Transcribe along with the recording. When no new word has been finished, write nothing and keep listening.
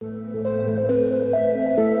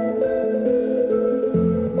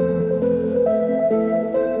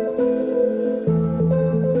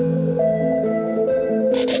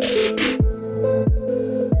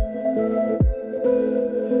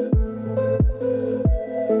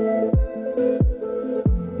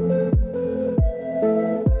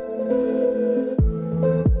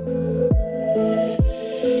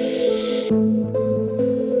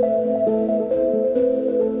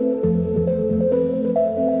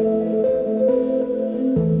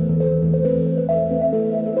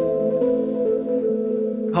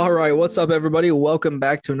right, what's up, everybody? Welcome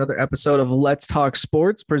back to another episode of Let's Talk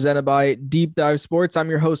Sports, presented by Deep Dive Sports. I'm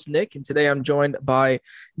your host, Nick, and today I'm joined by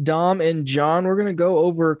Dom and John. We're going to go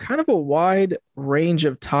over kind of a wide range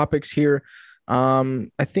of topics here. I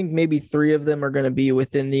think maybe three of them are going to be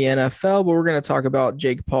within the NFL, but we're going to talk about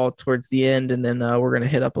Jake Paul towards the end, and then we're going to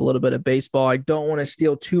hit up a little bit of baseball. I don't want to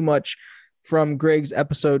steal too much from Greg's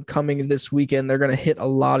episode coming this weekend. They're going to hit a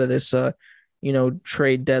lot of this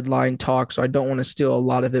trade deadline talk. So I don't want to steal a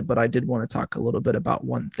lot of it, but I did want to talk a little bit about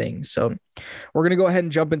one thing. So we're going to go ahead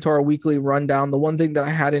and jump into our weekly rundown. The one thing that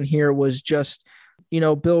I had in here was just,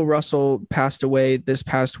 Bill Russell passed away this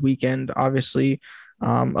past weekend, obviously,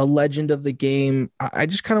 a legend of the game. I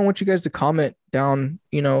just kind of want you guys to comment down,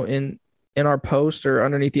 in our post or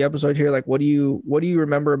underneath the episode here. Like, what do you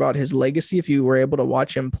remember about his legacy? If you were able to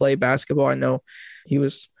watch him play basketball, I know he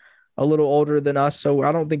was a little older than us, so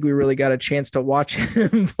I don't think we really got a chance to watch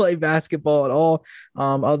him play basketball at all,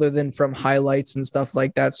 other than from highlights and stuff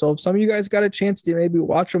like that. So if some of you guys got a chance to maybe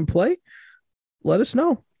watch him play, let us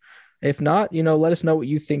know. If not, let us know what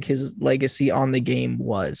you think his legacy on the game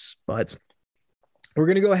was. But we're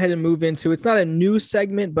going to go ahead and move into, it's not a new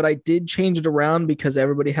segment, but I did change it around because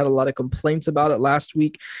everybody had a lot of complaints about it last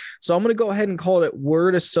week. So I'm going to go ahead and call it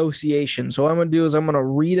word association. So what I'm going to do is I'm going to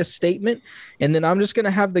read a statement, and then I'm just going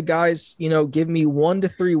to have the guys, give me 1 to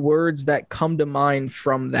 3 words that come to mind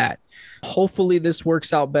from that. Hopefully this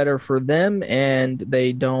works out better for them and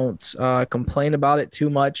they don't complain about it too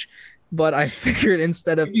much. But I figured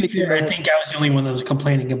instead of picking, I think I was the only one that was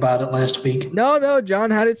complaining about it last week. No, John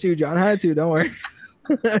had it too. Don't worry.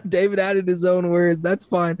 David added his own words. That's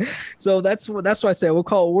fine. So that's why I say we'll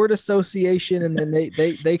call it word association, and then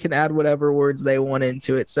they can add whatever words they want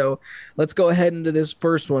into it. So let's go ahead into this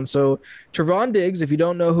first one. So Trevon Diggs, if you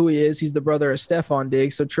don't know who he is, he's the brother of Stephon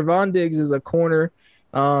Diggs. So Trevon Diggs is a corner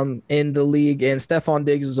in the league, and Stephon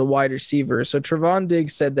Diggs is a wide receiver. So Trevon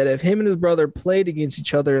Diggs said that if him and his brother played against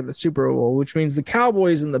each other in the Super Bowl, which means the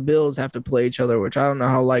Cowboys and the Bills have to play each other, which I don't know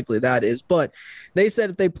how likely that is, but they said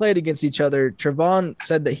if they played against each other, Trevon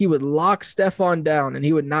said that he would lock Stephon down and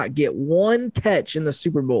he would not get one catch in the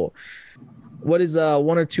Super Bowl. What is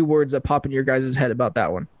 1 or 2 words that pop in your guys' head about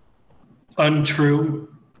that one?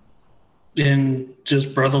 Untrue and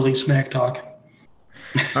just brotherly smack talk.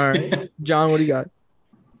 All right. John, what do you got?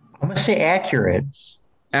 I'm going to say accurate.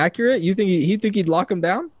 Accurate? You think he'd lock him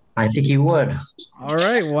down? I think he would. All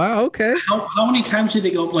right. Wow. Okay. How many times did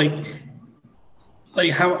they go like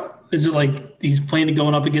how is it like he's planning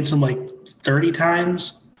going up against him like 30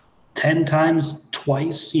 times, 10 times,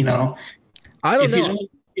 twice? I don't know.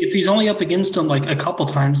 If he's only up against him like a couple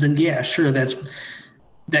times, then yeah, sure,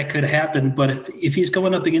 that could happen. But if he's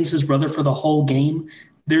going up against his brother for the whole game,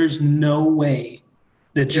 there's no way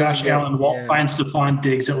that Josh Allen won't find Stephon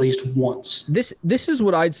Diggs at least once. This is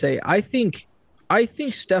what I'd say. I think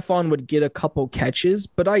Stephon would get a couple catches,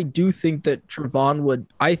 but I do think that Trevon would.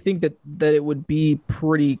 I think that it would be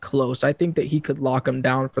pretty close. I think that he could lock him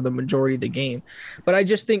down for the majority of the game. But I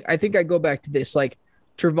think I go back to this. Like,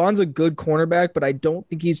 Trevon's a good cornerback, but I don't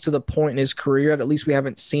think he's to the point in his career, at least we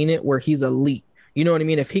haven't seen it, where he's elite. You know what I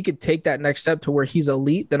mean? If he could take that next step to where he's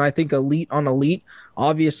elite, then I think elite on elite,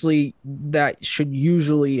 obviously that should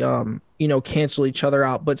usually, cancel each other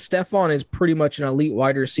out. But Stephon is pretty much an elite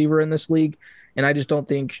wide receiver in this league, and I just don't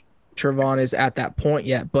think Trevon is at that point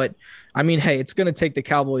yet. But, I mean, hey, it's going to take the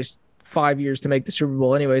Cowboys 5 years to make the Super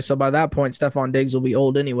Bowl anyway. So by that point, Stephon Diggs will be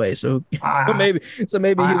old anyway. So maybe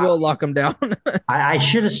he will lock him down. I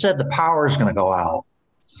should have said the power is going to go out.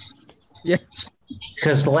 Yeah.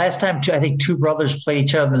 Because the last time, I think 2 brothers played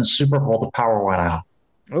each other in the Super Bowl, the power went out.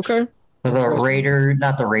 Okay. The Ravens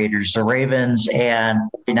and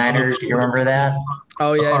 49ers. Do you remember that?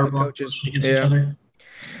 Oh, yeah, the coaches. Yeah.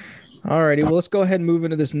 All righty. Well, let's go ahead and move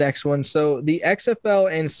into this next one. So the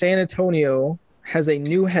XFL in San Antonio has a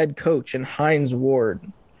new head coach in Hines Ward.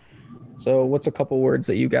 So what's a couple words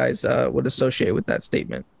that you guys would associate with that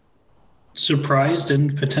statement? Surprised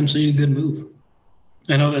and potentially a good move.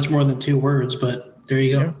 I know that's more than 2 words, but there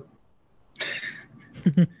you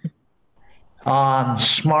go.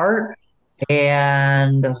 Smart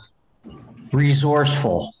and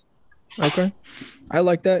resourceful. Okay. I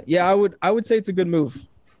like that. Yeah, I would say it's a good move.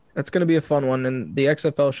 That's going to be a fun one, and the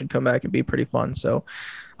XFL should come back and be pretty fun. So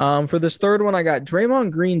for this third one, I got Draymond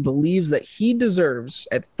Green believes that he deserves,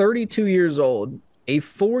 at 32 years old, a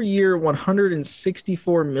 4-year,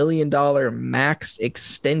 $164 million max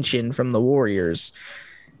extension from the Warriors.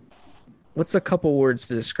 What's a couple words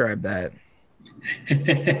to describe that?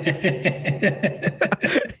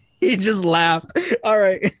 He just laughed. All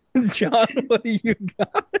right, John, what do you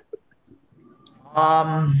got?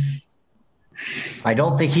 I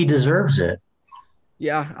don't think he deserves it.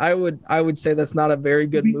 Yeah, I would say that's not a very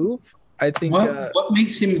good move. I think what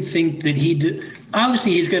makes him think that he did?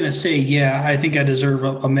 Obviously, he's going to say, "Yeah, I think I deserve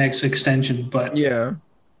a max extension." But yeah.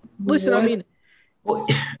 Listen, I mean, Well,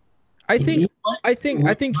 I think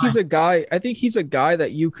he's a guy. I think he's a guy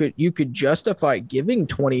that you could justify giving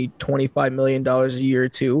 $25 million a year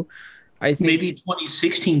to. I think maybe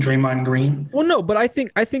 2016 Draymond Green. Well, no, but I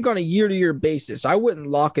think on a year-to-year basis, I wouldn't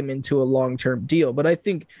lock him into a long-term deal. But I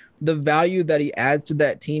think the value that he adds to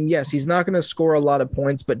that team, yes, he's not going to score a lot of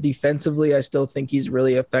points, but defensively, I still think he's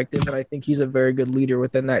really effective, and I think he's a very good leader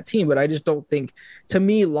within that team. But I just don't think, to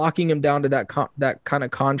me, locking him down to that kind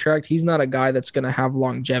of contract, he's not a guy that's going to have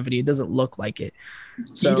longevity. It doesn't look like it.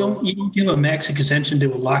 So you don't give a max extension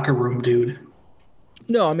to a locker room dude.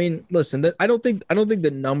 No, I mean, listen, I don't think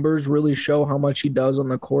the numbers really show how much he does on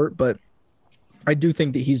the court, but I do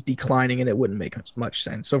think that he's declining and it wouldn't make much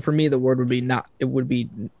sense. So for me, the word would be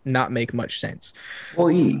not make much sense. Well,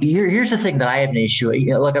 here's the thing that I have an issue.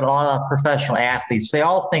 You look at a lot of professional athletes, they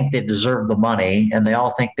all think they deserve the money and they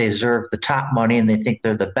all think they deserve the top money and they think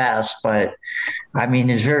they're the best. But I mean,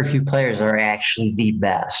 there's very few players that are actually the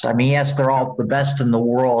best. I mean, yes, they're all the best in the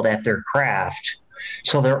world at their craft.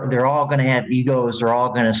 So they're all going to have egos. They're all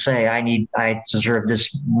going to say, I deserve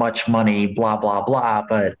this much money, blah, blah, blah.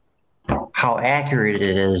 But how accurate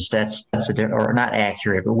it is, that's or not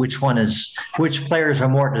accurate, but which players are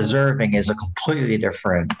more deserving is a completely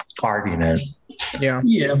different argument. Yeah.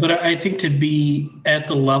 Yeah. But I think to be at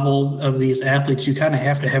the level of these athletes, you kind of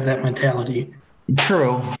have to have that mentality.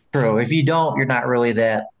 True. If you don't, you're not really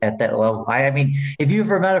at that level. I mean, if you've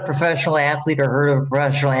ever met a professional athlete or heard of a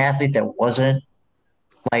professional athlete that wasn't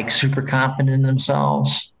like super confident in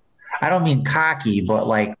themselves, I don't mean cocky, but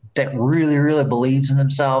like that really, really believes in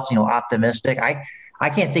themselves, optimistic. I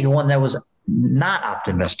can't think of one that was not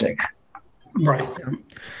optimistic. Right.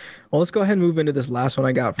 Well, let's go ahead and move into this last one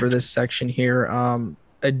I got for this section here.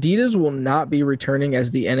 Adidas will not be returning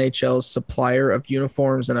as the NHL's supplier of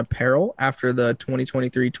uniforms and apparel after the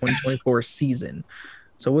 2023-2024 season.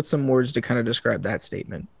 So what's some words to kind of describe that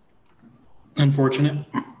statement? Unfortunate.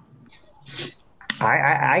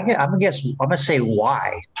 I'm gonna say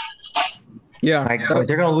why. Yeah, like,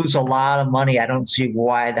 they're gonna lose a lot of money. I don't see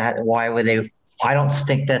why would they? I don't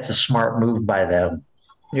think that's a smart move by them.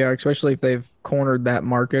 Yeah, especially if they've cornered that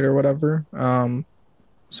market or whatever.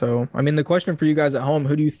 So I mean, the question for you guys at home: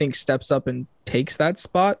 who do you think steps up and takes that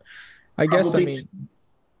spot? Probably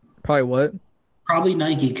what? Probably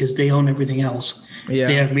Nike because they own everything else. Yeah,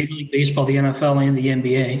 they have Major League Baseball, the NFL, and the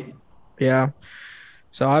NBA. Yeah,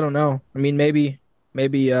 so I don't know. I mean, maybe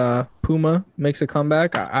Puma makes a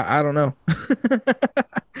comeback. I don't know.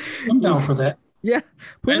 I'm down for that. Yeah,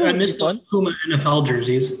 Puma I missed those Puma NFL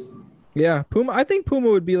jerseys. Yeah, Puma. I think Puma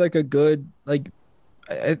would be like a good I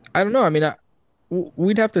don't know. I mean,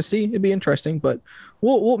 we'd have to see. It'd be interesting, but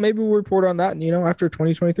we'll report on that. After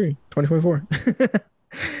 2023, 2024.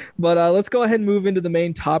 But let's go ahead and move into the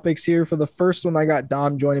main topics here. For the first one, I got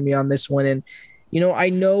Dom joining me on this one, and I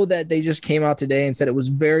know that they just came out today and said it was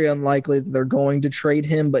very unlikely that they're going to trade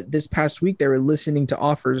him, but this past week they were listening to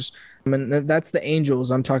offers, and that's the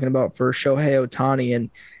Angels I'm talking about for Shohei Ohtani.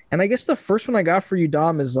 And I guess the first one I got for you,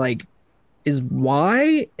 Dom, is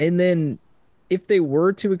why? And then if they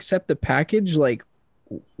were to accept the package,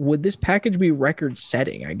 would this package be record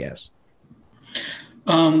setting, I guess?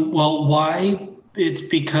 Well, why? It's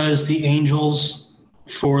because the Angels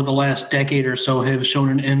for the last decade or so have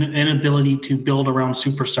shown an inability to build around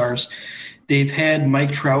superstars. They've had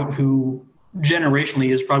Mike Trout, who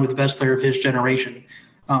generationally is probably the best player of his generation,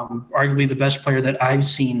 arguably the best player that I've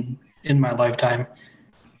seen in my lifetime.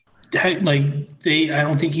 I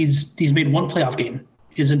don't think he's made one playoff game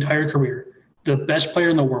his entire career. The best player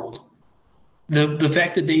in the world. The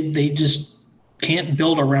fact that they just can't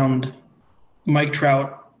build around Mike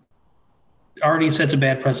Trout already sets a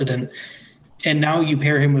bad precedent. And now you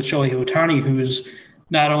pair him with Shohei Ohtani, who's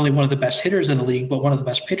not only one of the best hitters in the league, but one of the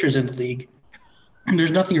best pitchers in the league. And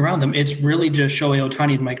there's nothing around them. It's really just Shohei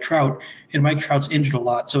Ohtani and Mike Trout, and Mike Trout's injured a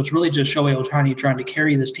lot. So it's really just Shohei Ohtani trying to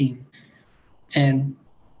carry this team. And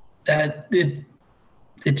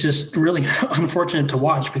it's just really unfortunate to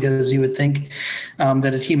watch because you would think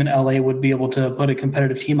that a team in LA would be able to put a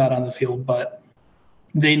competitive team out on the field. But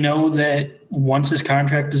they know that once his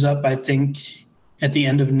contract is up, I think at the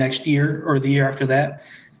end of next year or the year after that,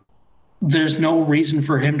 there's no reason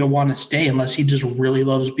for him to want to stay unless he just really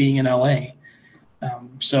loves being in LA.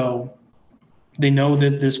 So they know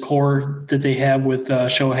that this core that they have with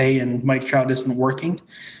Shohei and Mike Trout isn't working.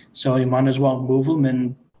 So you might as well move them.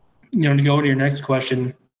 And, to go to your next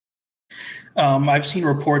question, I've seen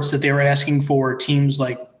reports that they were asking for teams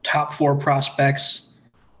like top 4 prospects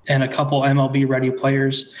and a couple MLB ready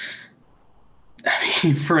players. I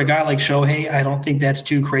mean, for a guy like Shohei, I don't think that's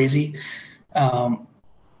too crazy.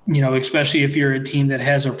 Especially if you're a team that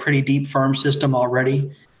has a pretty deep farm system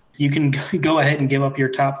already, you can go ahead and give up your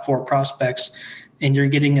top 4 prospects, and you're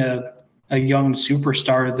getting a young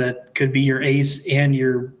superstar that could be your ace and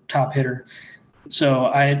your top hitter.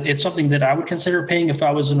 So it's something that I would consider paying if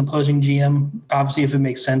I was an opposing GM. Obviously, if it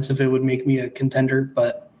makes sense, if it would make me a contender.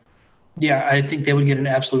 But, yeah, I think they would get an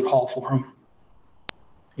absolute haul for him.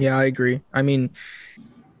 Yeah, I agree. I mean,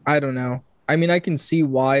 I don't know. I mean, I can see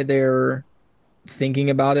why they're thinking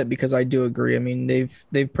about it, because I do agree. I mean,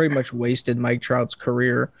 they've pretty much wasted Mike Trout's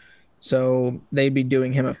career. So they'd be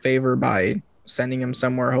doing him a favor by sending him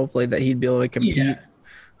somewhere, hopefully, that he'd be able to compete. Yeah.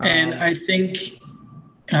 And I think –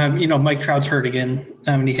 Mike Trout's hurt again.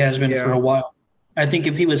 I mean, he has been for a while. I think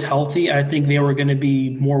if he was healthy, I think they were going to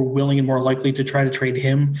be more willing and more likely to try to trade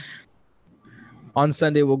him. On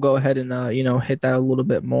Sunday, we'll go ahead and, hit that a little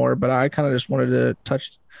bit more. But I kind of just wanted to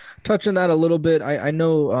touch on that a little bit. I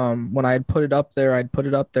know when I had put it up there, I'd put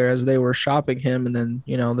it up there as they were shopping him. And then,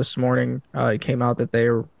 this morning it came out that they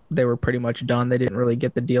were pretty much done. They didn't really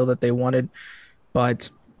get the deal that they wanted. But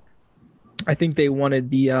I think they wanted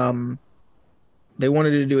they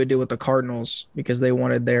wanted to do a deal with the Cardinals because they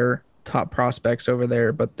wanted their top prospects over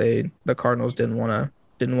there, but the Cardinals didn't want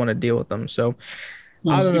to deal with them. So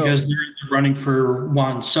I don't know, because they're running for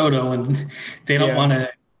Juan Soto, and they don't want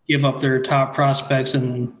to give up their top prospects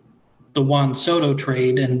in the Juan Soto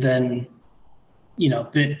trade. And then,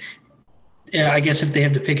 I guess if they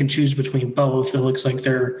have to pick and choose between both, it looks like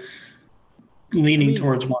they're leaning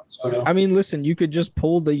towards Juan Soto. I mean, listen, you could just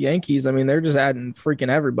pull the Yankees. I mean, they're just adding freaking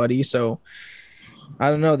everybody. So I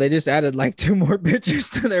don't know. They just added like 2 more pitchers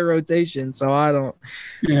to their rotation. So I don't.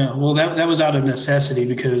 Yeah, well, that was out of necessity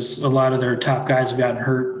because a lot of their top guys have gotten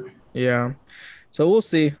hurt. Yeah. So we'll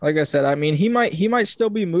see. Like I said, I mean, he might still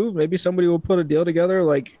be moved. Maybe somebody will put a deal together.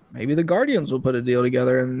 Like maybe the Guardians will put a deal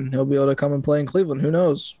together and he'll be able to come and play in Cleveland. Who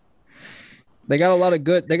knows? They got a lot of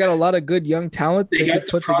good young talent they got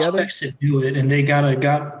put together to do it, and they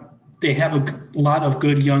have a lot of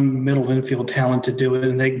good young middle infield talent to do it,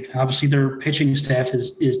 and they obviously their pitching staff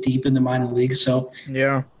is deep in the minor league. So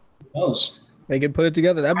yeah, who knows? They could put it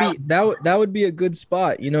together. That would be a good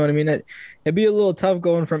spot. You know what I mean? It'd be a little tough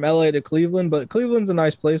going from LA to Cleveland, but Cleveland's a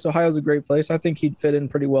nice place. Ohio's a great place. I think he'd fit in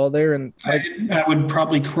pretty well there. And I would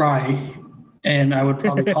probably cry, and I would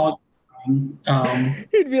probably call it.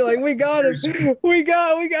 He'd be like, "We got him. We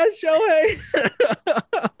got Shohei."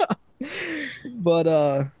 But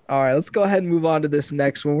all right, let's go ahead and move on to this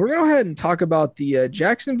next one. We're going to go ahead and talk about the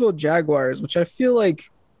Jacksonville Jaguars, which I feel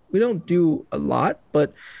like we don't do a lot,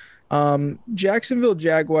 but Jacksonville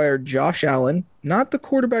Jaguar Josh Allen, not the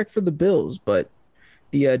quarterback for the Bills, but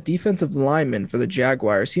the defensive lineman for the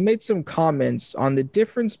Jaguars. He made some comments on the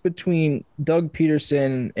difference between Doug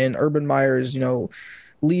Peterson and Urban Meyer's,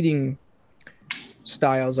 leading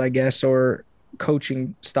styles, I guess, or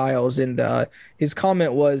coaching styles. And his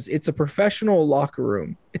comment was, it's a professional locker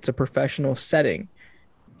room. It's a professional setting.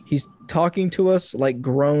 He's talking to us like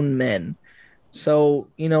grown men. So,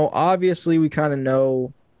 obviously we kind of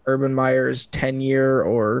know Urban Meyer's tenure,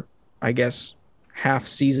 or I guess half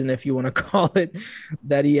season, if you want to call it,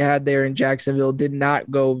 that he had there in Jacksonville did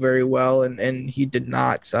not go very well. And he did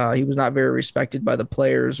not, he was not very respected by the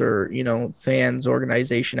players or, fans,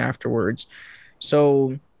 organization afterwards.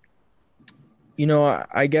 So,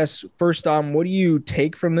 I guess first, what do you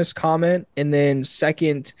take from this comment? And then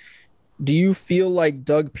second, do you feel like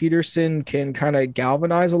Doug Peterson can kind of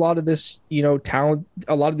galvanize a lot of this, talent,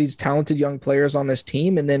 a lot of these talented young players on this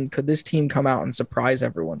team? And then could this team come out and surprise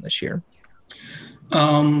everyone this year?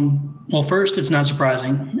 Well, first, it's not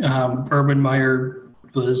surprising. Urban Meyer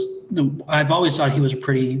I've always thought he was a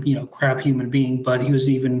pretty, crap human being, but he was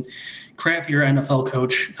even crappier NFL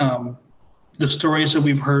coach. The stories that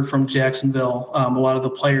we've heard from Jacksonville, a lot of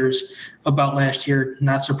the players about last year,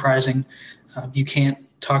 not surprising. You can't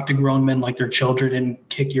talk to grown men like they're children and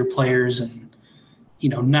kick your players and,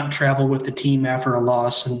 not travel with the team after a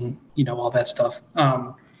loss and, all that stuff.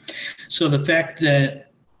 So the fact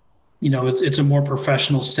that, it's a more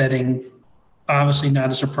professional setting, obviously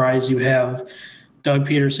not a surprise. You have Doug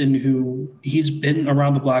Peterson, who he's been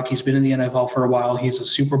around the block. He's been in the NFL for a while. He's a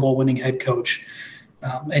Super Bowl winning head coach.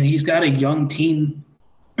 And he's got a young team,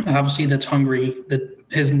 obviously, that's hungry, that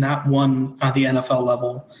has not won on the NFL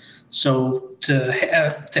level. So to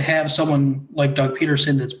have someone like Doug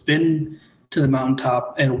Peterson that's been to the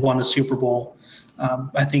mountaintop and won a Super Bowl,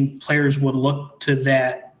 I think players would look to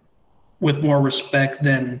that with more respect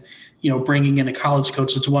than, bringing in a college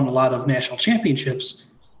coach that's won a lot of national championships,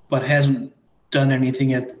 but hasn't done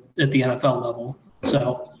anything at the NFL level.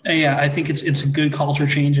 So, yeah, I think it's a good culture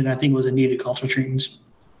change, and I think it was a needed culture change.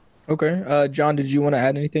 Okay. John, did you want to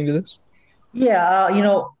add anything to this? Yeah,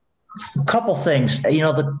 a couple things.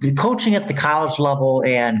 The coaching at the college level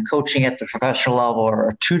and coaching at the professional level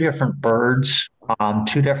are two different birds,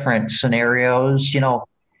 two different scenarios.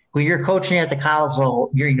 When you're coaching at the college level,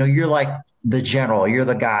 you're like the general, you're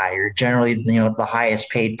the guy, you're generally, the highest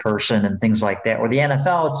paid person and things like that. Where the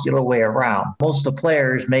NFL, it's the other way around. Most of the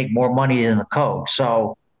players make more money than the coach.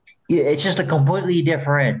 So it's just a completely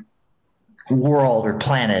different world or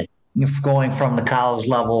planet going from the college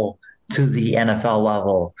level to the NFL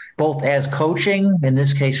level, both as coaching, in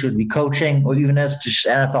this case would be coaching, or even as just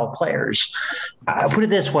NFL players. I put it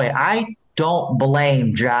this way, I don't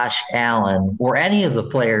blame Josh Allen or any of the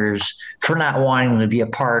players for not wanting to be a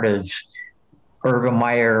part of Urban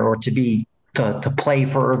Meyer or to play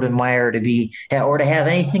for Urban Meyer, or to have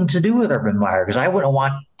anything to do with Urban Meyer, because I wouldn't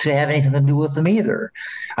want to have anything to do with them either.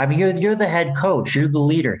 I mean, you're the head coach, you're the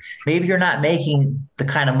leader. Maybe you're not making the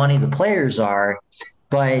kind of money the players are,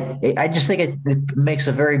 but I just think it makes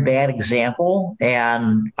a very bad example,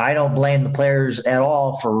 and I don't blame the players at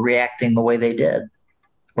all for reacting the way they did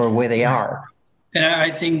or the way they are. And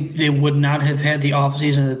I think they would not have had the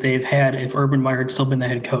offseason that they've had if Urban Meyer had still been the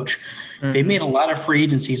head coach. Mm-hmm. They made a lot of free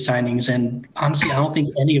agency signings, and honestly, I don't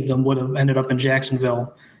think any of them would have ended up in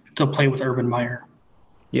Jacksonville to play with Urban Meyer.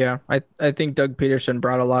 Yeah, I think Doug Peterson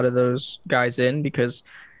brought a lot of those guys in because,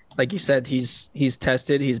 like you said, he's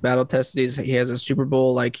tested, he's battle tested, he has a Super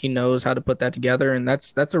Bowl, like he knows how to put that together, and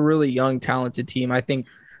that's a really young, talented team.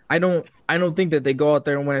 I don't think that they go out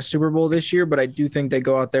there and win a Super Bowl this year, but I do think they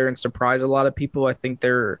go out there and surprise a lot of people. I think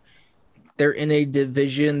they're in a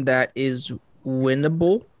division that is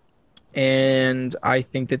winnable, and I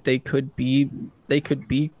think that they could be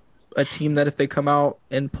a team that if they come out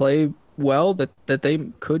and play well, that they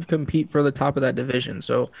could compete for the top of that division.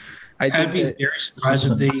 So I'd be very surprised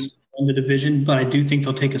if they win the division, but I do think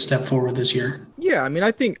they'll take a step forward this year. Yeah, I mean,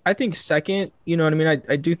 I think second, you know what I mean?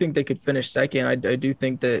 I do think they could finish second. I do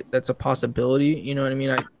think that that's a possibility, you know what I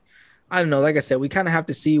mean? I don't know. Like I said, we kind of have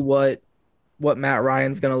to see what Matt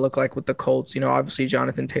Ryan's going to look like with the Colts. Obviously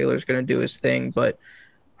Jonathan Taylor's going to do his thing, but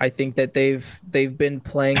I think that they've been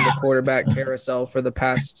playing the quarterback carousel for the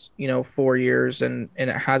past, 4 years, and it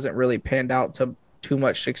hasn't really panned out to too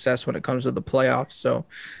much success when it comes to the playoffs. So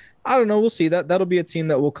I don't know. We'll see. That'll be a team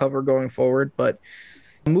that we'll cover going forward. But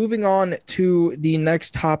moving on to the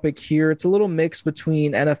next topic here, it's a little mix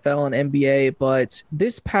between NFL and NBA. But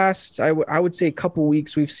this past, I would say, a couple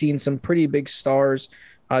weeks, we've seen some pretty big stars,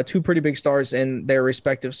 two pretty big stars in their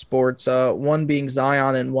respective sports. One being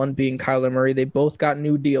Zion and one being Kyler Murray. They both got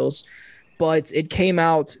new deals. But it came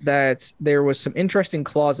out that there was some interesting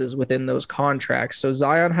clauses within those contracts. So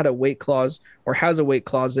Zion had a weight clause, or has a weight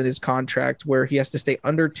clause in his contract, where he has to stay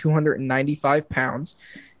under 295 pounds.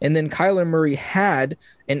 And then Kyler Murray had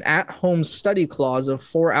an at-home study clause of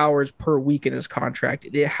 4 hours per week in his contract.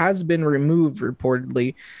 It has been removed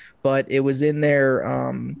reportedly, but it was in there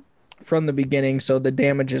from the beginning. So the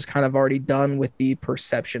damage is kind of already done with the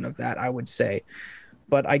perception of that, I would say.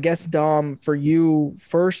 But I guess, Dom, for you,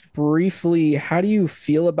 first, briefly, how do you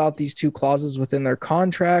feel about these two clauses within their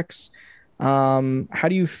contracts? How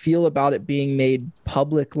do you feel about it being made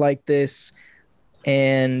public like this?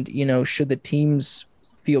 And, should the teams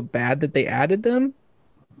feel bad that they added them?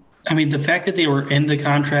 I mean, the fact that they were in the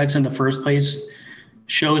contracts in the first place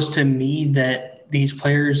shows to me that these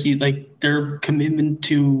players, their commitment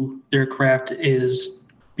to their craft is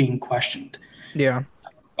being questioned. Yeah.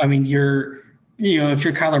 I mean, if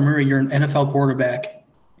you're Kyler Murray, you're an NFL quarterback.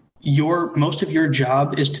 Most of your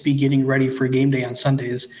job is to be getting ready for game day on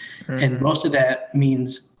Sundays, and most of that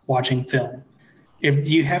means watching film. If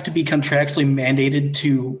you have to be contractually mandated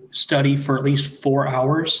to study for at least 4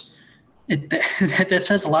 hours, that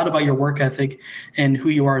says a lot about your work ethic and who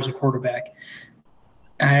you are as a quarterback.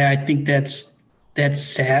 I think that's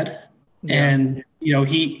sad, yeah. And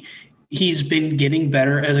he's been getting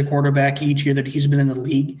better as a quarterback each year that he's been in the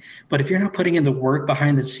league. But if you're not putting in the work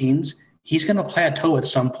behind the scenes, he's going to plateau at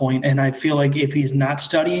some point. And I feel like if he's not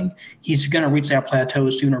studying, he's going to reach that plateau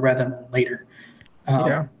sooner rather than later.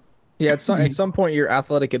 Yeah. At some point, your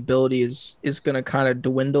athletic ability is going to kind of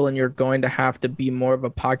dwindle, and you're going to have to be more of a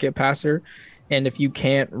pocket passer. And if you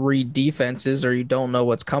can't read defenses or you don't know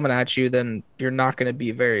what's coming at you, then you're not going to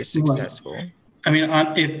be very successful. Right. I mean,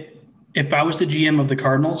 if I was the GM of the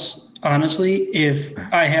Cardinals, honestly, if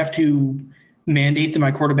I have to mandate that my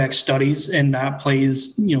quarterback studies and not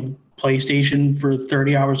plays, PlayStation for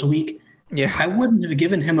 30 hours a week, Yeah. I wouldn't have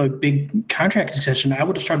given him a big contract extension. I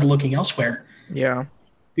would have started looking elsewhere. Yeah.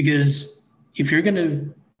 Because if you're going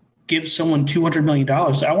to give someone $200 million,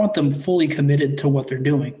 I want them fully committed to what they're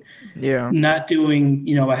doing. Yeah. Not doing,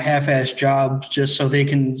 a half-assed job just so they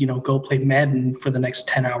can, go play Madden for the next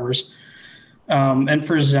 10 hours. And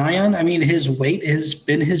for Zion, I mean, his weight has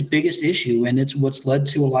been his biggest issue, and it's what's led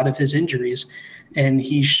to a lot of his injuries. And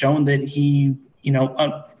he's shown that he,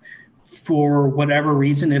 for whatever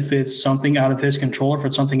reason, if it's something out of his control, if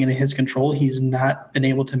it's something in his control, he's not been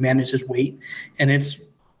able to manage his weight. And it's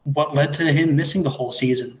what led to him missing the whole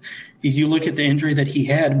season. If you look at the injury that he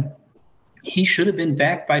had, he should have been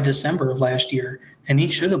back by December of last year, and he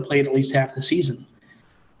should have played at least half the season.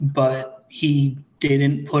 But he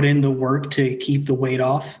didn't put in the work to keep the weight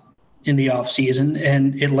off in the offseason,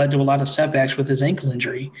 and it led to a lot of setbacks with his ankle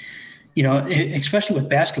injury. Especially with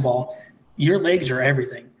basketball, your legs are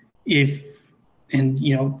everything.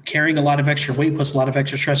 Carrying a lot of extra weight puts a lot of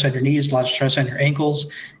extra stress on your knees, a lot of stress on your ankles.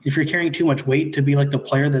 If you're carrying too much weight to be like the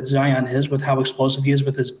player that Zion is, with how explosive he is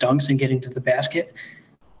with his dunks and getting to the basket,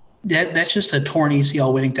 that's just a torn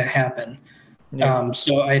ACL waiting to happen. Yeah.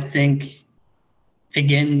 So I think,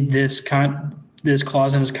 again, this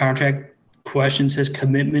clause in his contract questions his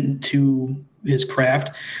commitment to his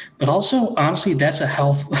craft, but also, honestly, that's a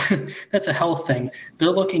health thing.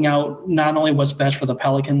 They're looking out not only what's best for the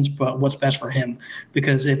Pelicans, but what's best for him.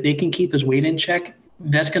 Because if they can keep his weight in check,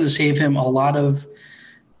 that's going to save him a lot of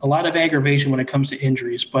aggravation when it comes to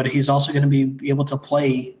injuries. But he's also going to be able to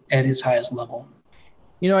play at his highest level.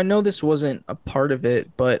 I know this wasn't a part of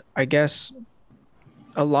it, but I guess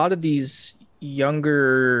a lot of these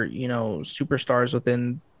younger, superstars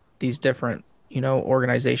within these different,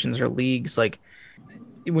 organizations or leagues, like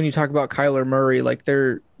when you talk about Kyler Murray, like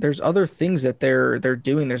there's other things that they're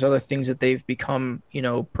doing. There's other things that they've become,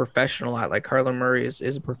 professional at. Like Kyler Murray is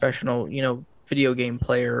a professional, video game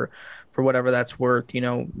player for whatever that's worth.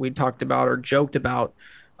 We talked about or joked about,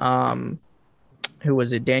 who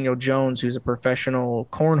was it? Daniel Jones, who's a professional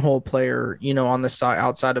cornhole player, on the side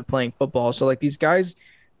outside of playing football. So like these guys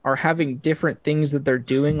are having different things that they're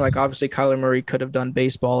doing. Like obviously Kyler Murray could have done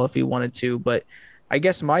baseball if he wanted to, but I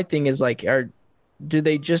guess my thing is like, are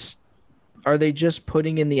they just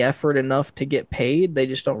putting in the effort enough to get paid? They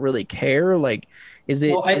just don't really care. Like, is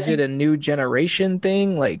it a new generation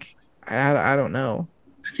thing? Like, I don't know.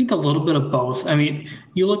 I think a little bit of both. I mean,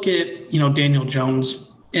 you look at, Daniel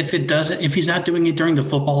Jones, if he's not doing it during the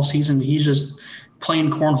football season, he's just playing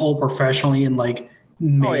cornhole professionally and like,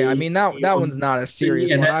 oh yeah, I mean that one's not a serious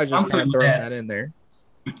one. I was just kind of throwing that in there.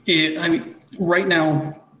 Right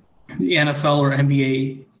now, the NFL or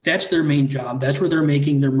NBA, that's their main job. That's where they're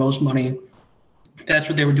making their most money. That's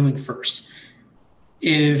what they were doing first.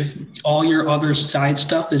 If all your other side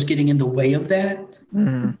stuff is getting in the way of that,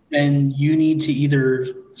 then you need to either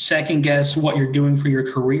second guess what you're doing for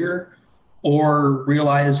your career or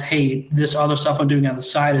realize, hey, this other stuff I'm doing on the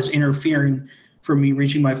side is interfering for me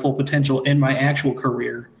reaching my full potential in my actual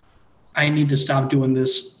career. I need to stop doing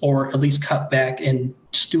this or at least cut back and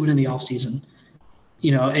just do it in the off season.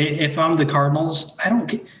 If I'm the Cardinals,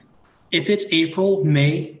 if it's April,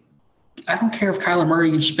 May, I don't care if Kyler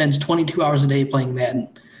Murray spends 22 hours a day playing Madden.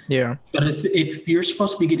 Yeah. But if you're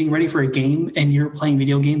supposed to be getting ready for a game and you're playing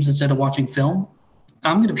video games instead of watching film,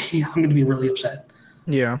 I'm going to be really upset.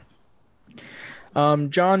 Yeah.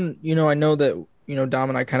 John, I know that, Dom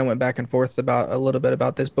and I kind of went back and forth about a little bit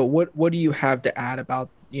about this, but what do you have to add about,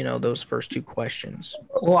 those first two questions?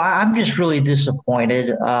 Well, I'm just really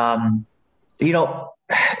disappointed.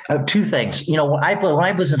 Two things. When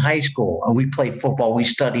I was in high school, we played football. We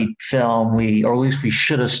studied film. Or at least we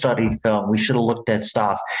should have studied film. We should have looked at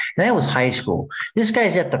stuff. And that was high school. This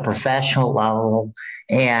guy's at the professional level,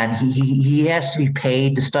 and he has to be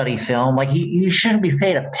paid to study film. Like he shouldn't be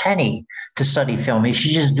paid a penny to study film. He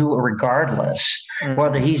should just do it regardless,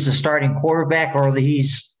 whether he's the starting quarterback or whether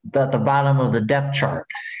he's at the bottom of the depth chart.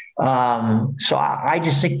 So I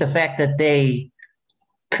just think the fact that they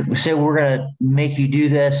say we're going to make you do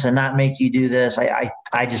this and not make you do this,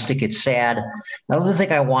 I just think it's sad. Another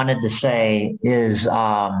thing I wanted to say is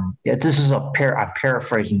this is I'm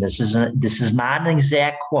paraphrasing this. This is not an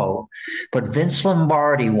exact quote, but Vince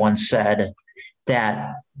Lombardi once said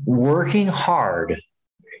that working hard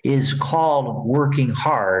is called working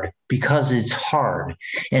hard because it's hard.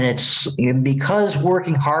 And it's because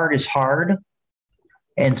working hard is hard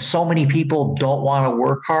and so many people don't want to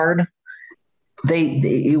work hard,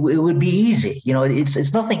 it would be easy.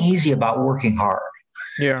 It's nothing easy about working hard.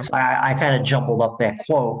 Yeah. So I kind of jumbled up that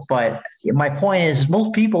quote, but my point is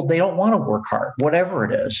most people, they don't want to work hard, whatever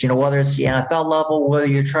it is, whether it's the NFL level, whether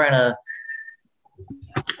you're trying to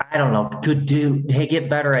I don't know, get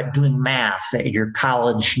better at doing math at your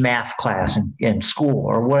college math class in school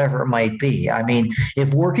or whatever it might be. I mean,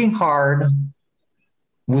 if working hard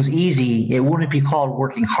was easy, it wouldn't be called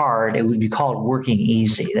working hard. It would be called working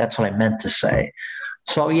easy. That's what I meant to say.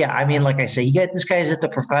 So yeah, I mean, like I say, you get this guy's at the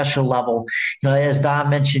professional level. You know, as Don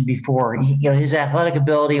mentioned before, his athletic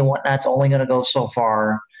ability and whatnot's only going to go so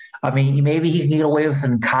far. I mean, maybe he can get away with it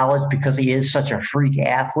in college because he is such a freak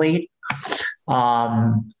athlete.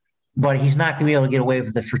 But he's not going to be able to get away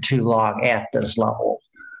with it for too long at this level.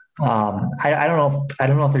 I don't know. I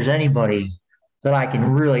don't know if there's anybody that I can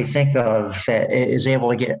really think of that is able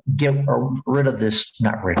to get rid of this,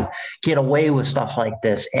 get away with stuff like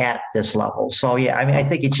this at this level. So yeah, I mean, I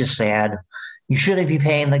think it's just sad. You shouldn't be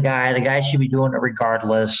paying the guy. The guy should be doing it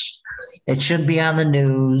regardless. It shouldn't be on the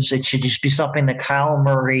news. It should just be something that Kyle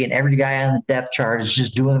Murray and every guy on the depth chart is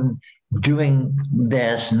just doing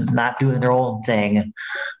this and not doing their own thing.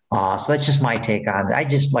 So that's just my take on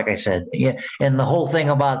it. Like I said, yeah, and the whole thing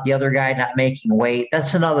about the other guy not making weight,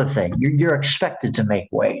 that's another thing. You're expected to make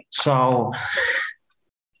weight. So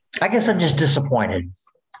I guess I'm just disappointed.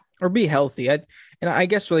 Or be healthy. I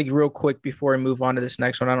guess like real quick before I move on to this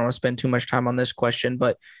next one, I don't want to spend too much time on this question,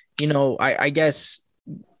 but I guess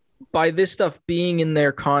by this stuff being in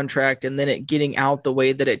their contract and then it getting out the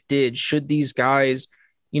way that it did, should these guys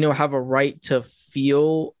have a right to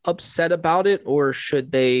feel upset about it, or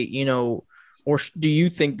should they, or do you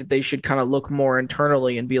think that they should kind of look more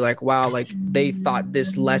internally and be like, wow, like they thought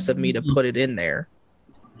this less of me to put it in there?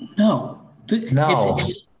 No. It's in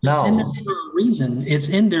there for a reason. It's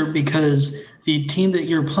in there because the team that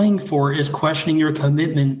you're playing for is questioning your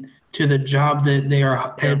commitment to the job that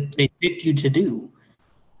they picked you to do.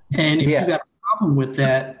 And if you got a problem with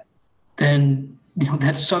that, then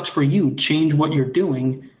that sucks for you. Change what you're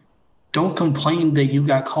doing. Don't complain that you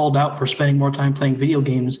got called out for spending more time playing video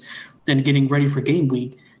games than getting ready for game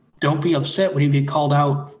week. Don't be upset when you get called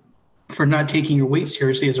out for not taking your weight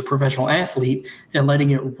seriously as a professional athlete and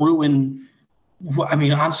letting it ruin,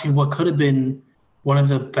 honestly, what could have been one of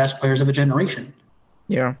the best players of a generation.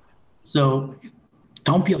 Yeah. So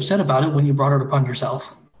don't be upset about it when you brought it upon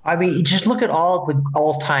yourself. I mean, just look at all the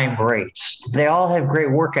all-time greats. They all have great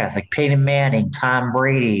work ethic. Peyton Manning, Tom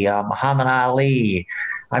Brady, Muhammad Ali.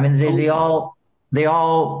 I mean, they all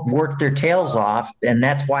work their tails off, and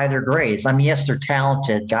that's why they're great. I mean, yes, they're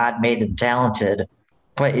talented. God made them talented,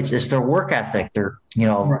 but it's their work ethic. They're,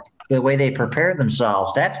 the way they prepare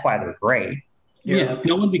themselves. That's why they're great. Yeah,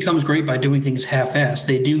 no one becomes great by doing things half-assed.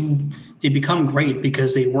 They become great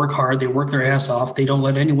because they work hard, they work their ass off, they don't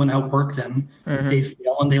let anyone outwork them. Mm-hmm. They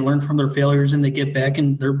fail and they learn from their failures and they get back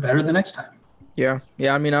and they're better the next time. Yeah.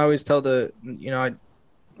 I mean, I always tell I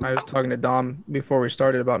was talking to Dom before we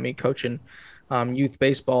started about me coaching youth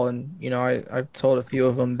baseball, and I've told a few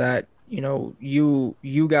of them that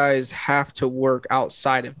you guys have to work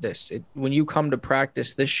outside of this. When you come to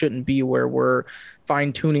practice, this shouldn't be where we're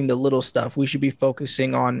fine-tuning the little stuff. We should be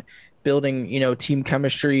focusing on building, team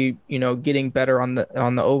chemistry, getting better on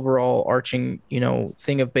the overall arching,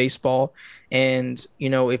 thing of baseball. And,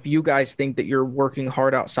 if you guys think that you're working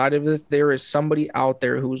hard outside of it, there is somebody out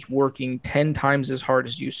there who's working 10 times as hard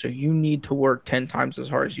as you. So you need to work 10 times as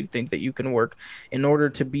hard as you think that you can work in order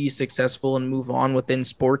to be successful and move on within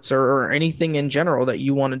sports or anything in general that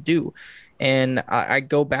you want to do. And I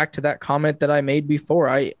go back to that comment that I made before.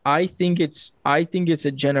 I think it's a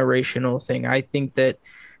generational thing. I think that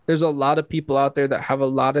there's a lot of people out there that have a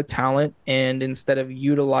lot of talent, and instead of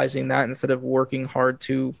utilizing that, instead of working hard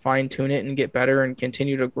to fine tune it and get better and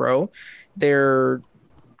continue to grow, the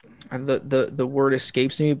word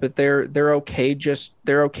escapes me, but they're okay just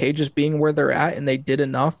being where they're at, and they did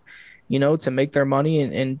enough, to make their money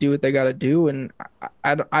and do what they got to do. And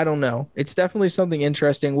I don't know. It's definitely something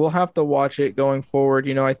interesting. We'll have to watch it going forward.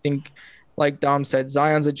 I think, like Dom said,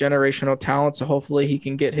 Zion's a generational talent, so hopefully he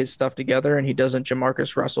can get his stuff together and he doesn't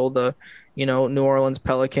Jamarcus Russell the, New Orleans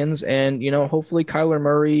Pelicans. And, hopefully Kyler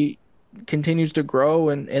Murray continues to grow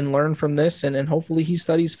and learn from this. And hopefully he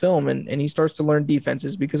studies film and he starts to learn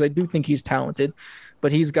defenses, because I do think he's talented,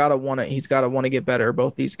 but he's got to want to get better.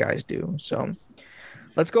 Both these guys do. So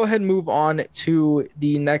let's go ahead and move on to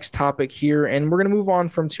the next topic here. And we're going to move on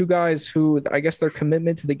from two guys who I guess their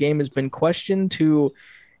commitment to the game has been questioned to,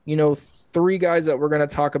 three guys that we're going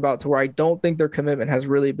to talk about to where I don't think their commitment has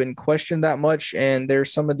really been questioned that much. And they're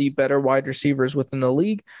some of the better wide receivers within the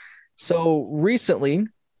league. So recently,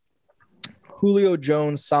 Julio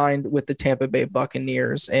Jones signed with the Tampa Bay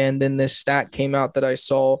Buccaneers. And then this stat came out that I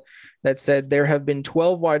saw that said there have been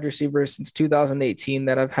 12 wide receivers since 2018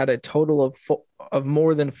 that have had a total of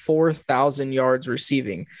more than 4,000 yards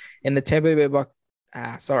receiving. And the Tampa Bay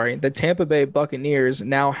The Tampa Bay Buccaneers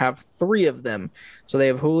now have 3 of them. So they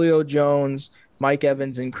have Julio Jones, Mike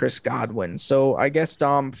Evans, and Chris Godwin. So I guess,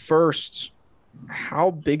 Dom, first,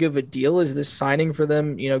 how big of a deal is this signing for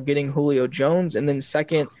them, getting Julio Jones? And then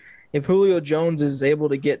second, if Julio Jones is able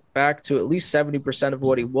to get back to at least 70% of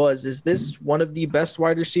what he was, is this one of the best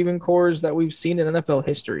wide receiving cores that we've seen in NFL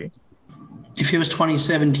history? If it was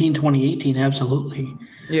 2017, 2018, absolutely.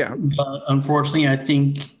 Yeah. But unfortunately, I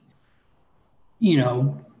think,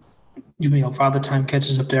 Father Time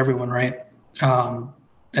catches up to everyone, right?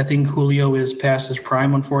 I think Julio is past his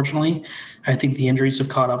prime, unfortunately. I think the injuries have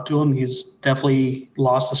caught up to him. He's definitely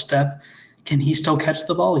lost a step. Can he still catch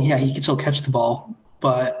the ball? Yeah, he can still catch the ball,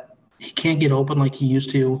 but he can't get open like he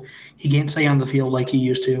used to. He can't stay on the field like he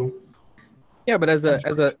used to. Yeah, but as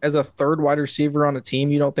a third wide receiver on a team,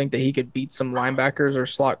 you don't think that he could beat some linebackers or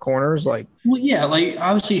slot corners? Well, yeah,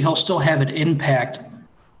 obviously he'll still have an impact,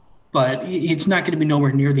 but it's not going to be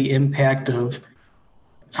nowhere near the impact of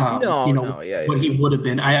what he would have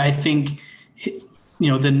been. I think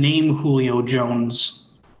the name Julio Jones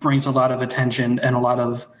brings a lot of attention and a lot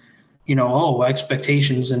of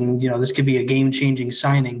expectations, and this could be a game-changing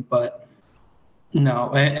signing. But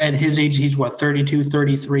no, at his age, he's 32,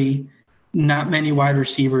 33. Not many wide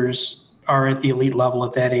receivers are at the elite level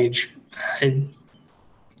at that age.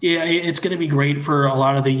 It's going to be great for a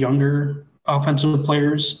lot of the younger offensive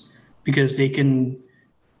players because they can,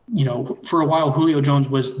 for a while, Julio Jones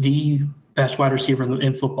was the best wide receiver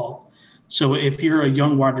in football. So if you're a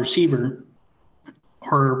young wide receiver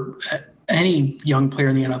or any young player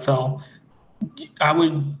in the NFL, I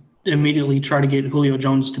would immediately try to get Julio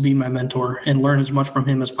Jones to be my mentor and learn as much from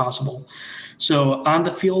him as possible. So on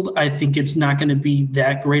the field, I think it's not going to be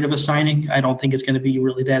that great of a signing. I don't think it's going to be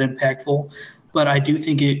really that impactful, but I do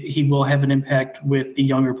think he will have an impact with the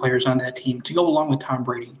younger players on that team to go along with Tom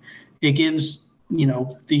Brady. It gives,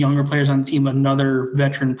 the younger players on the team another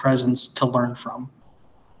veteran presence to learn from.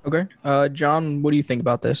 Okay. John, what do you think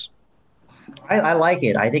about this? I like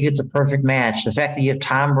it. I think it's a perfect match. The fact that you have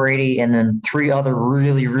Tom Brady and then 3 other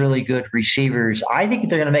really, really good receivers, I think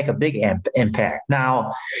they're going to make a big impact.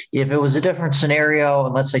 Now, if it was a different scenario,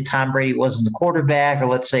 and let's say Tom Brady wasn't the quarterback, or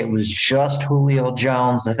let's say it was just Julio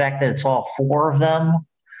Jones, the fact that it's all 4 of them,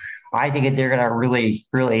 I think they're going to really,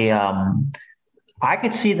 really I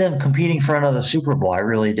could see them competing for another Super Bowl. I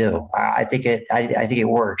really do. I think it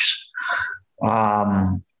works.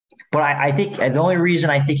 But I think the only reason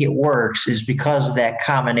I think it works is because of that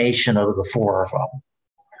combination of the 4 of them.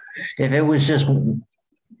 If it was just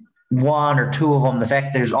 1 or 2 of them, the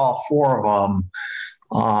fact that there's all 4 of them,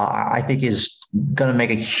 I think is going to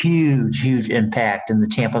make a huge, huge impact in the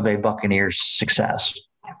Tampa Bay Buccaneers' success.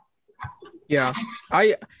 Yeah,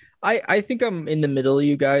 I think I'm in the middle of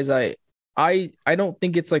you guys. I don't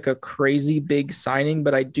think it's like a crazy big signing,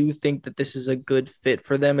 but I do think that this is a good fit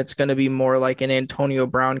for them. It's going to be more like an Antonio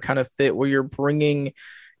Brown kind of fit where you're bringing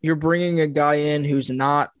a guy in who's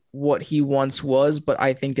not what he once was, but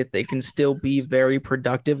I think that they can still be very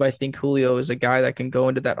productive. I think Julio is a guy that can go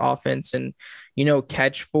into that offense and,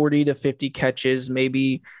 catch 40 to 50 catches,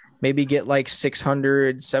 maybe get like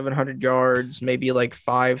 600, 700 yards, maybe like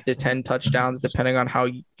 5 to 10 touchdowns, depending on how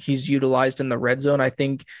he's utilized in the red zone. I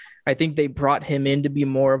think they brought him in to be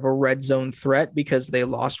more of a red zone threat because they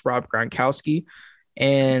lost Rob Gronkowski.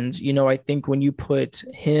 And, I think when you put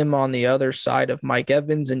him on the other side of Mike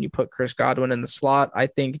Evans and you put Chris Godwin in the slot, I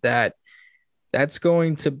think that's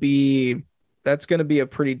going to be a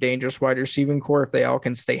pretty dangerous wide receiving core if they all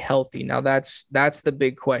can stay healthy. Now that's the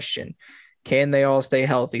big question. Can they all stay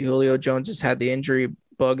healthy? Julio Jones has had the injury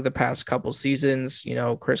bug the past couple seasons.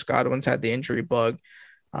 Chris Godwin's had the injury bug.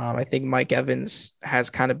 I think Mike Evans has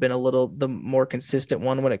kind of been the more consistent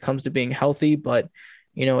one when it comes to being healthy, but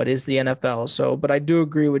it is the NFL. So, but I do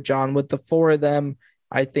agree with John with the 4 of them.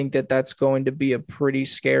 I think that that's going to be a pretty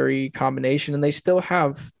scary combination, and they still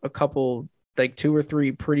have a couple, like 2 or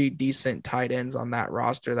 3 pretty decent tight ends on that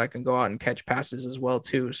roster that can go out and catch passes as well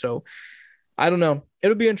too. So I don't know.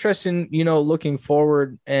 It'll be interesting, looking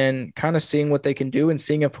forward and kind of seeing what they can do and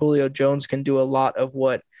seeing if Julio Jones can do a lot of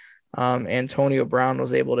what Antonio Brown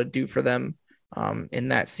was able to do for them in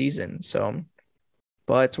that season. So,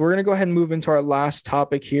 but we're going to go ahead and move into our last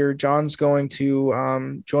topic here. John's going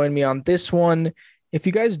to join me on this one. If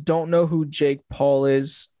you guys don't know who Jake Paul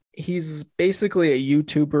is, he's basically a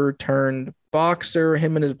YouTuber turned boxer.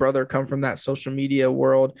 Him and his brother come from that social media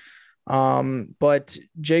world. But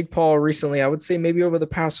Jake Paul recently, I would say maybe over the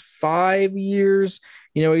past 5 years,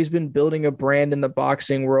 he's been building a brand in the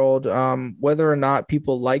boxing world, whether or not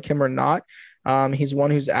people like him or not. He's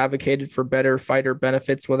one who's advocated for better fighter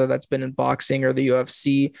benefits, whether that's been in boxing or the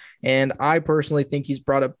UFC. And I personally think he's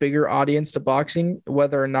brought a bigger audience to boxing,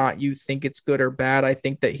 whether or not you think it's good or bad. I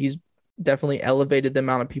think that he's definitely elevated the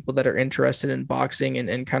amount of people that are interested in boxing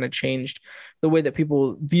and kind of changed the way that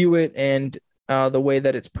people view it and the way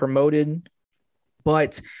that it's promoted.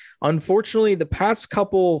 But unfortunately, the past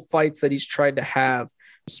couple fights that he's tried to have,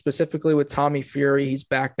 specifically with Tommy Fury, he's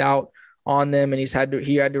backed out on them, and he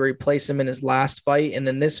had to replace him in his last fight. And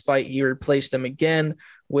then this fight, he replaced him again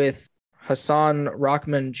with Hassan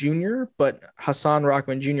Rahman Jr., but Hassan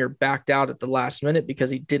Rahman Jr. backed out at the last minute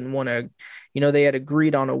because he didn't want to, they had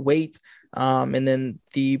agreed on a weight. And then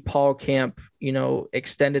the Paul camp,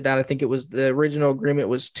 extended that. I think it was the original agreement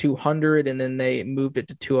was 200, and then they moved it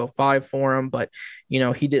to 205 for him. But,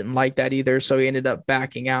 he didn't like that either. So he ended up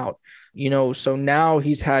backing out, so now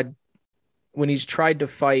when he's tried to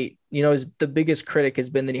fight, the biggest critic has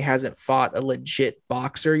been that he hasn't fought a legit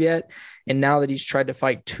boxer yet. And now that he's tried to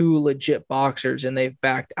fight two legit boxers and they've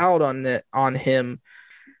backed out on him.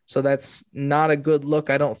 So that's not a good look,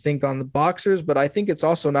 I don't think, on the boxers, but I think it's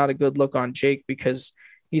also not a good look on Jake because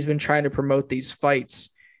he's been trying to promote these fights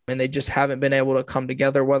and they just haven't been able to come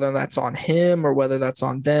together, whether that's on him or whether that's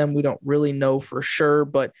on them. We don't really know for sure,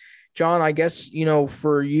 but John, I guess,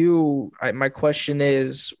 for you, my question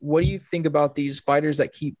is, what do you think about these fighters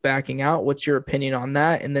that keep backing out? What's your opinion on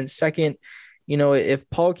that? And then second, if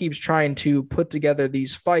Paul keeps trying to put together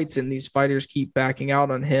these fights and these fighters keep backing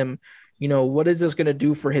out on him, what is this going to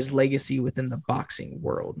do for his legacy within the boxing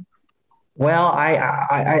world? Well,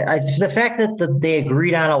 I the fact that they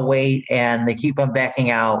agreed on a weight and they keep on backing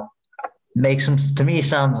out makes them, to me,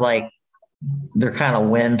 sounds like they're kind of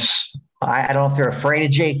wimps. I don't know if they're afraid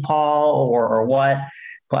of Jake Paul or what,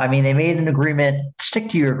 but I mean, they made an agreement. Stick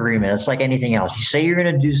to your agreement. It's like anything else. You say you're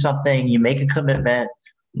going to do something, you make a commitment,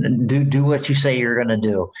 do what you say you're going to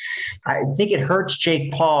do. I think it hurts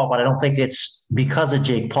Jake Paul, but I don't think it's because of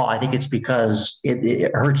Jake Paul. I think it's because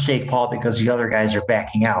it hurts Jake Paul because the other guys are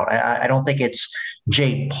backing out. I don't think it's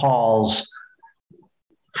Jake Paul's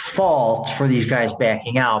fault for these guys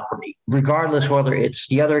backing out. Regardless whether it's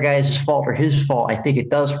the other guy's fault or his fault, I think it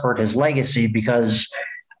does hurt his legacy because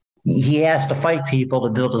he has to fight people to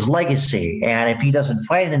build his legacy. And if he doesn't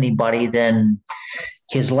fight anybody, then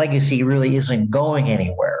his legacy really isn't going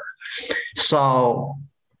anywhere. So,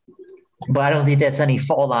 but I don't think that's any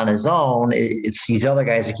fault on his own. It's these other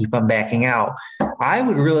guys that keep on backing out. I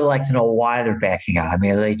would really like to know why they're backing out. I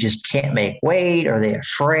mean, they just can't make weight? Are they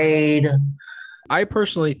afraid? I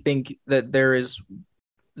personally think that there is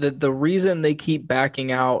the reason they keep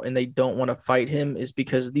backing out and they don't want to fight him is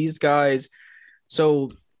because these guys.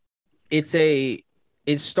 So it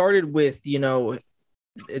started with,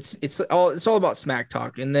 it's all about smack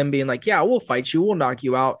talk and them being like, yeah, we'll fight you. We'll knock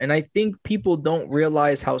you out. And I think people don't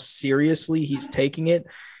realize how seriously he's taking it.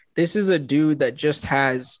 This is a dude that just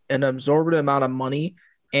has an absorbent amount of money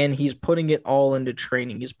and he's putting it all into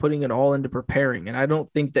training. He's putting it all into preparing. And I don't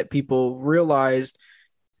think that people realized,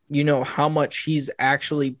 how much he's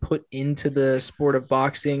actually put into the sport of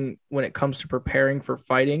boxing when it comes to preparing for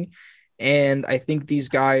fighting. And I think these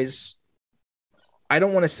guys, I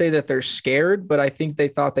don't want to say that they're scared, but I think they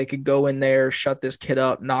thought they could go in there, shut this kid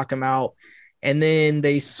up, knock him out. And then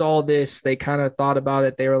they saw this, they kind of thought about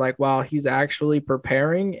it. They were like, wow, he's actually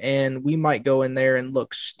preparing and we might go in there and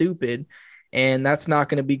look stupid. And that's not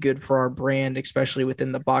going to be good for our brand, especially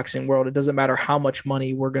within the boxing world. It doesn't matter how much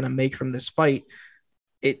money we're going to make from this fight.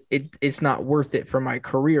 It's not worth it for my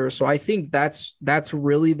career. So I think that's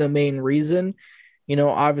really the main reason.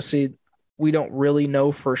 Obviously we don't really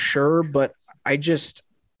know for sure, but I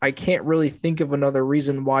can't really think of another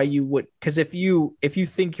reason why you would, because if you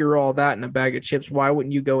think you're all that in a bag of chips, why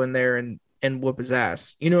wouldn't you go in there and whoop his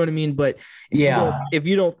ass? You know what I mean? But if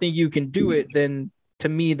you don't think you can do it, then to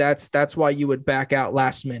me, that's why you would back out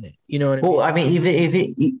last minute. You know what I mean? Well, I mean,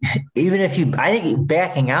 even if you, I think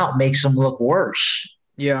backing out makes them look worse.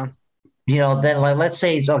 Yeah. Then like, let's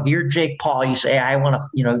say, so you're Jake Paul, you say, I want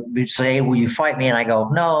to, you say, will you fight me? And I go,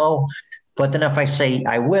 no. But then if I say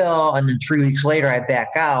I will, and then 3 weeks later I back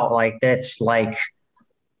out, like that's like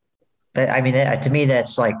that. I mean, to me,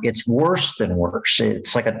 that's like, it's worse than worse.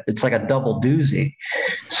 It's like a double doozy.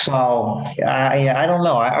 So I don't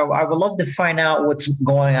know. I would love to find out what's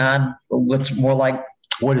going on. What's more like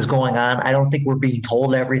what is going on. I don't think we're being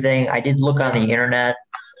told everything. I did look on the internet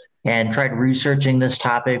and tried researching this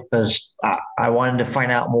topic because I wanted to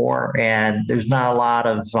find out more. And there's not a lot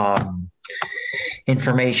of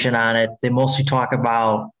information on it. They mostly talk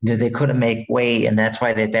about they couldn't make weight and that's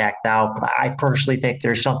why they backed out. But I personally think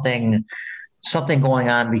there's something going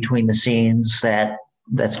on between the scenes that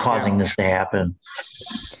that's causing this to happen.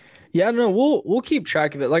 Yeah, no, we'll keep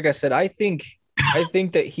track of it. Like I said, I think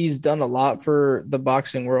that he's done a lot for the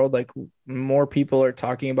boxing world. Like, more people are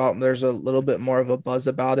talking about him. There's a little bit more of a buzz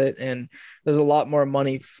about it, and there's a lot more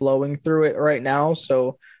money flowing through it right now.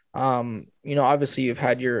 So, obviously you've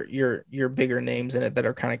had your bigger names in it that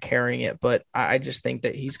are kind of carrying it, but I just think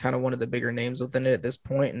that he's kind of one of the bigger names within it at this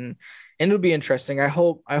point, and it'll be interesting. I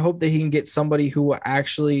hope that he can get somebody who will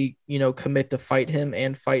actually, commit to fight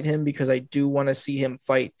him, because I do want to see him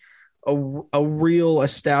fight a real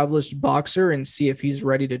established boxer and see if he's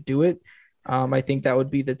ready to do it. I think that would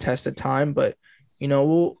be the test of time, but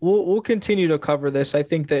we'll continue to cover this. I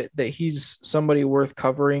think that he's somebody worth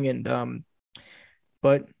covering, and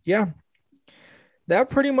but yeah, that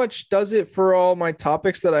pretty much does it for all my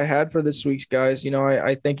topics that I had for this week's, guys.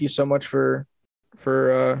 I thank you so much for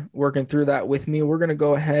working through that with me. We're gonna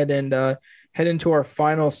go ahead and head into our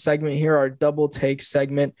final segment here, our double take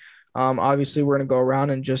segment. Obviously, we're going to go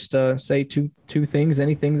around and just say two things,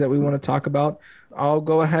 anything that we want to talk about. I'll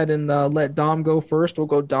go ahead and let Dom go first. We'll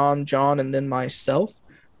go Dom, John, and then myself.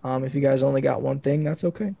 If you guys only got one thing, that's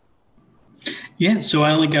okay. Yeah, so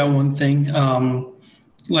I only got one thing.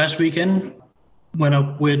 Last weekend,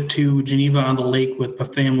 went to Geneva on the lake with my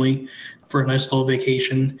family for a nice little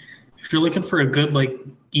vacation. If you're looking for a good,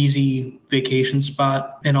 easy vacation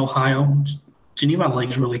spot in Ohio, Geneva on the Lake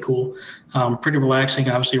is really cool. Pretty relaxing,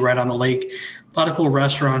 obviously, right on the lake. A lot of cool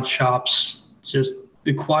restaurants, shops. Just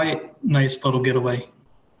a quiet, nice little getaway.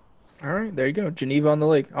 All right, there you go. Geneva on the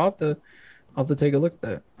Lake. I'll have to take a look at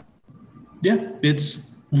that. Yeah,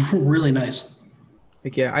 it's really nice.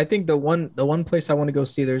 Yeah, I think the one place I want to go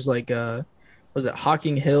see, there's was it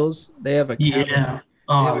Hocking Hills? They have a cabin. Yeah.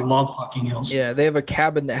 Oh, I love Hocking Hills. Yeah, they have a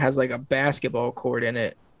cabin that has a basketball court in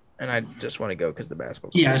it. And I just want to go because the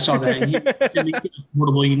basketball court. Yeah, I saw that.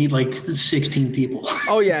 You need 16 people.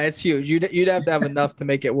 Oh yeah, it's huge. You'd have to have enough to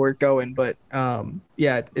make it worth going, but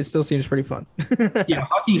yeah, it still seems pretty fun. Yeah,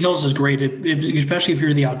 Hocking Hills is great, especially if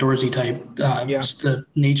you're the outdoorsy type. The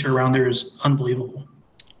nature around there is unbelievable.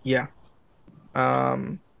 Yeah.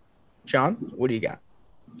 John, what do you got?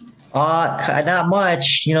 Not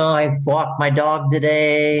much. I walked my dog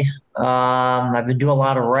today. I've been doing a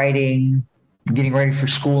lot of writing. Getting ready for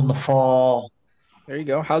school in the fall. There you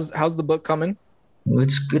go. How's the book coming?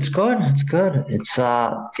 It's good. It's good. It's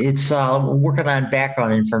working on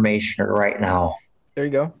background information right now. There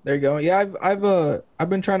you go. Yeah, I've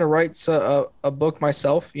been trying to write a book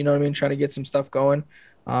myself. You know what I mean? Trying to get some stuff going.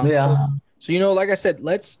 Yeah. So like I said,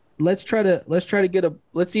 let's each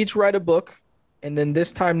write a book, and then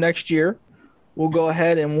this time next year, we'll go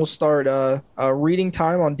ahead and we'll start a reading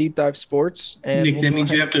time on Deep Dive Sports. And Nick, that means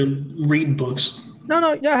you have to read books.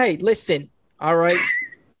 No. Yeah, hey, listen. All right.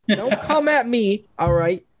 Don't come at me. All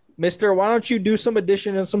right. Mister, why don't you do some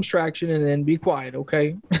addition and subtraction and then be quiet,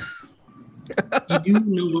 okay? You do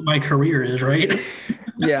know what my career is, right?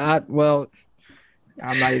 Yeah,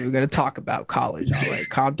 I'm not even going to talk about college. All right,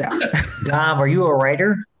 calm down. Dom, are you a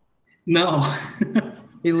writer? No.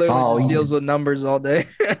 He literally just deals with numbers all day.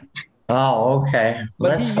 Oh, okay.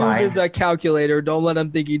 But he uses a calculator. Don't let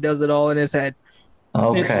him think he does it all in his head.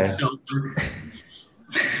 Okay.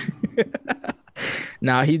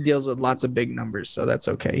 Nah, he deals with lots of big numbers, so that's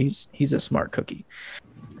okay. He's a smart cookie.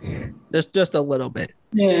 Just a little bit.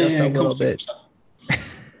 Just a little bit.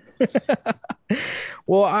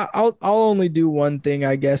 Well, I'll only do one thing,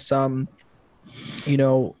 I guess.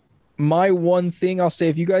 My one thing I'll say,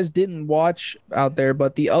 if you guys didn't watch out there,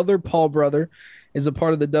 but the other Paul brother is a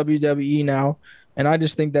part of the WWE now. And I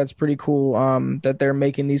just think that's pretty cool that they're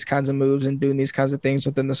making these kinds of moves and doing these kinds of things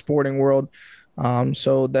within the sporting world.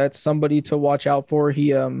 So that's somebody to watch out for. He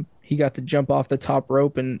got to jump off the top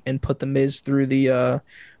rope and put the Miz through the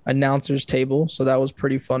announcers table. So that was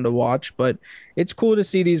pretty fun to watch. But it's cool to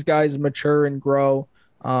see these guys mature and grow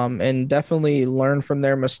and definitely learn from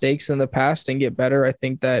their mistakes in the past and get better. I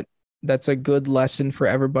think that that's a good lesson for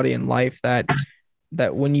everybody in life, that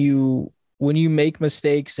when you make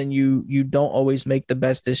mistakes and you don't always make the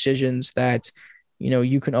best decisions, that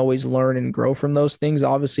you can always learn and grow from those things.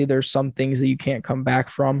 Obviously there's some things that you can't come back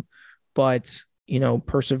from, but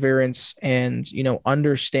perseverance and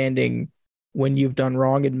understanding when you've done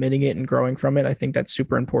wrong, admitting it and growing from it, I think that's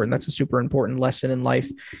super important. That's a super important lesson in life.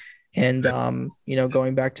 And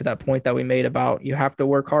going back to that point that we made about, you have to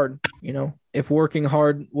work hard. If working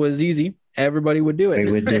hard was easy, everybody would do it.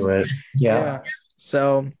 They would do it. Yeah.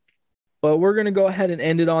 So, but we're going to go ahead and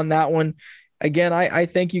end it on that one. again, I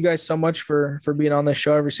thank you guys so much for being on this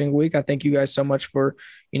show every single week. I thank you guys so much for,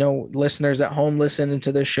 listeners at home listening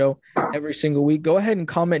to this show every single week. Go ahead and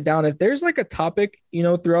comment down if there's like a topic,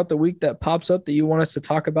 throughout the week that pops up that you want us to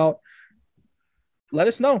talk about. Let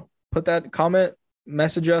us know. Put that comment,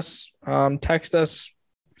 message us, text us,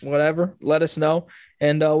 whatever. Let us know,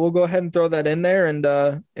 and we'll go ahead and throw that in there,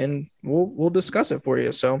 and we'll discuss it for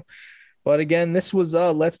you. So, but again, this was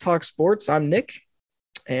Let's Talk Sports. I'm Nick,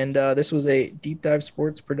 and this was a Deep Dive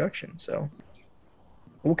Sports production. So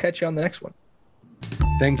we'll catch you on the next one.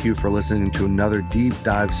 Thank you for listening to another Deep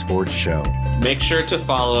Dive Sports show. Make sure to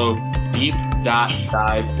follow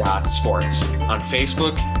deep.dive.sports on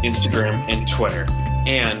Facebook, Instagram, and Twitter.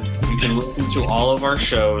 And you can listen to all of our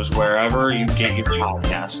shows wherever you get your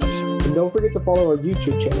podcasts. And don't forget to follow our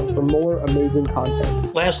YouTube channel for more amazing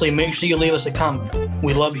content. Lastly, make sure you leave us a comment.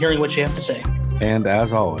 We love hearing what you have to say. And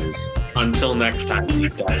as always, until next time,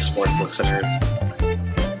 Deep Dive Sports listeners.